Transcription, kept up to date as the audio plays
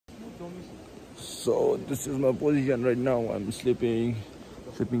So this is my position right now. I'm sleeping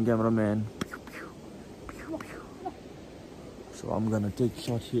cameraman. So I'm gonna take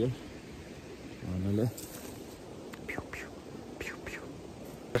shot here.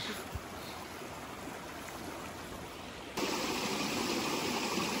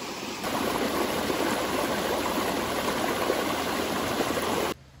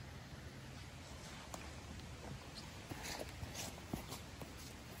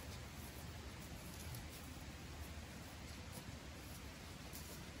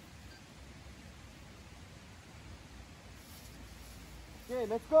 Okay,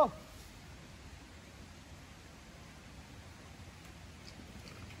 let's go.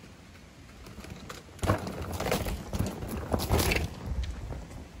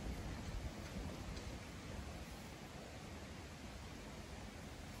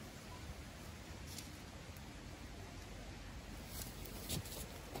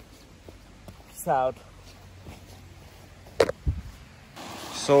 Peace out.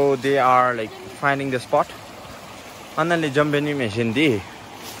 So they are like finding the spot. Anali jumping machine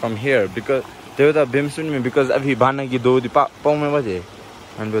from here because they were the bimsuni because अभी बाना की दो दिपा पाँव में बजे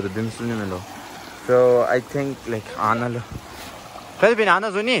and वो the bimsuni में लो. So I think like आना लो. कल भी आना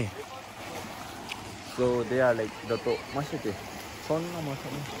सुनी. So they are like the to मस्ती. कौन ना मस्ती.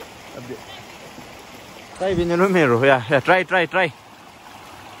 अभी. Try भी नहीं मेरो yeah try.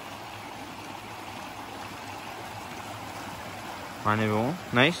 माने वो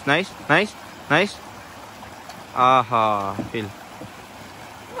nice. Aha, feel.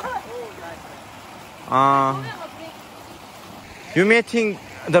 You may think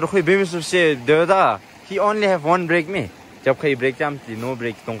that Hui Bimis say Dada, he only have one brake me. Jabkai brake jump, no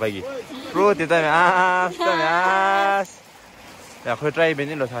brake Tongkai. Bro, did I ask? Yeah, who try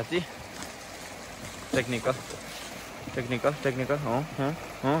Benilo Hati? Technical.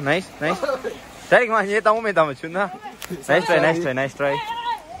 Oh, nice. Take my yet moment, Amachuna. Nice try.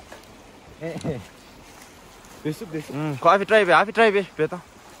 Coffee try better.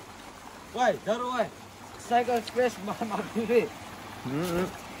 Why? Cycle express mama TV.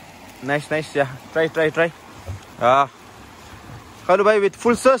 Nice, yeah. Try. How do I with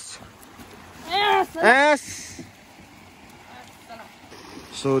full sauce? Yes.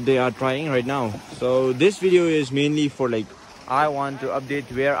 So they are trying right now. So this video is mainly for like I want to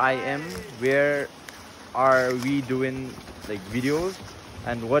update where I am, where are we doing like videos,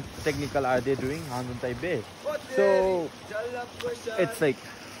 and what technical are they doing on the type base. So it's like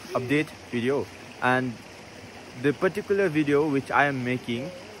update video, and the particular video which I am making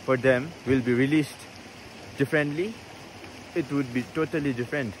for them will be released differently. It would be totally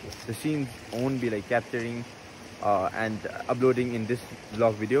different. The scenes won't be like capturing and uploading in this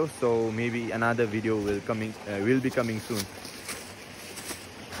vlog video. So maybe another video will be coming soon.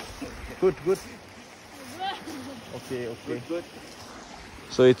 Good. Okay. Good.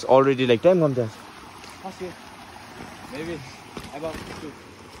 So it's already like time comes. Okay. Maybe about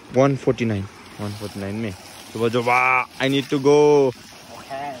 1:49 me. So I need to go.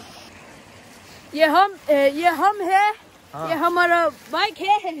 okay. ये हम है, ये हमारा bike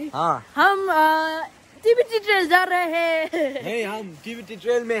है। हाँ। हम TBT trail जा रहे हैं। Hey, हम टीबीटी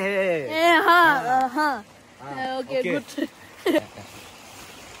ट्रेल में है। हाँ। Okay, good.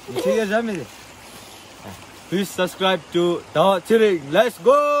 ठीक है Jamil. Please subscribe to Dawa Chilling. Let's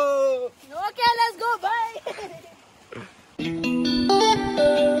go. Okay, let's go. Bye.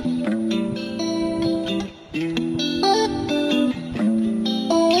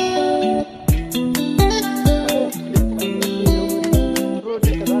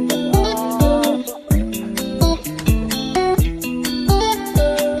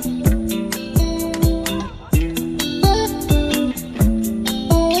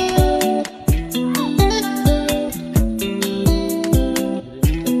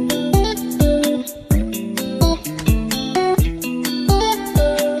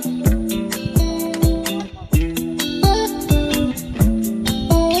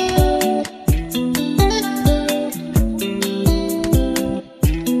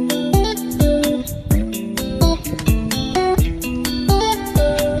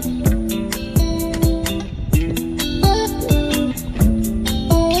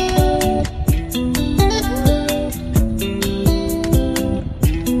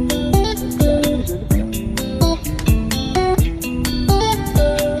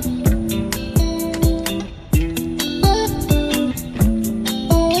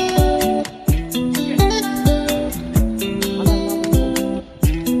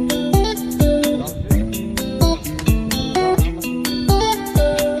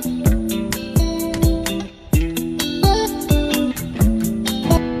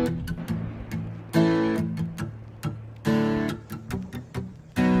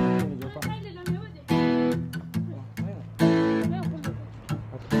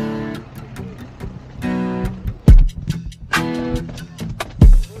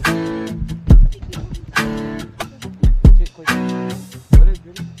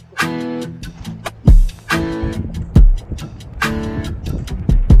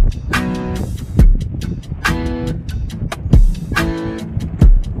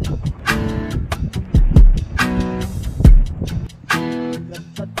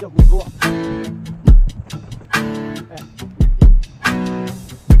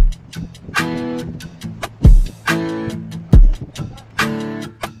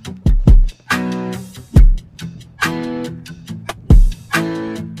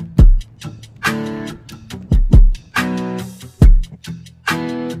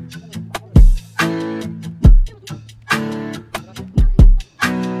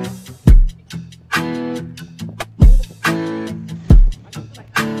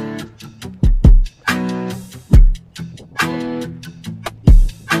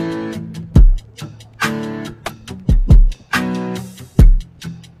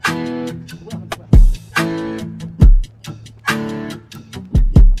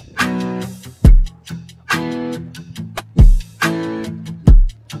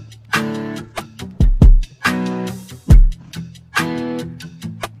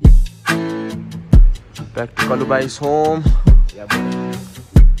 Back to Kalubai's home. Yeah, boy.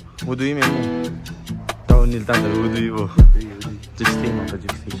 Udui memo. Tao nilta da udui bo. Jixti ma pa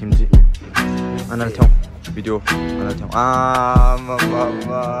jixti himji. Another time video. Another time. Ah,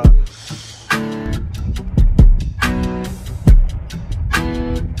 mama.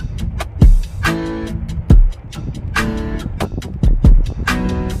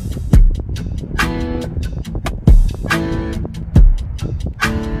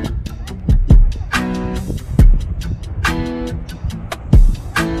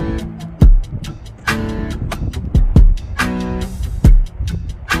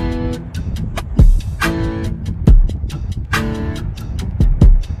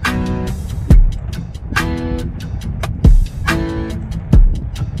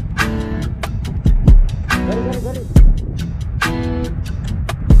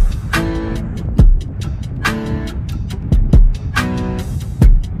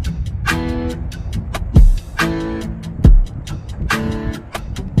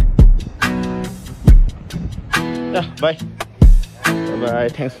 Yeah, bye. Bye.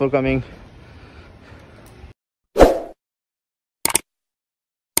 Thanks for coming.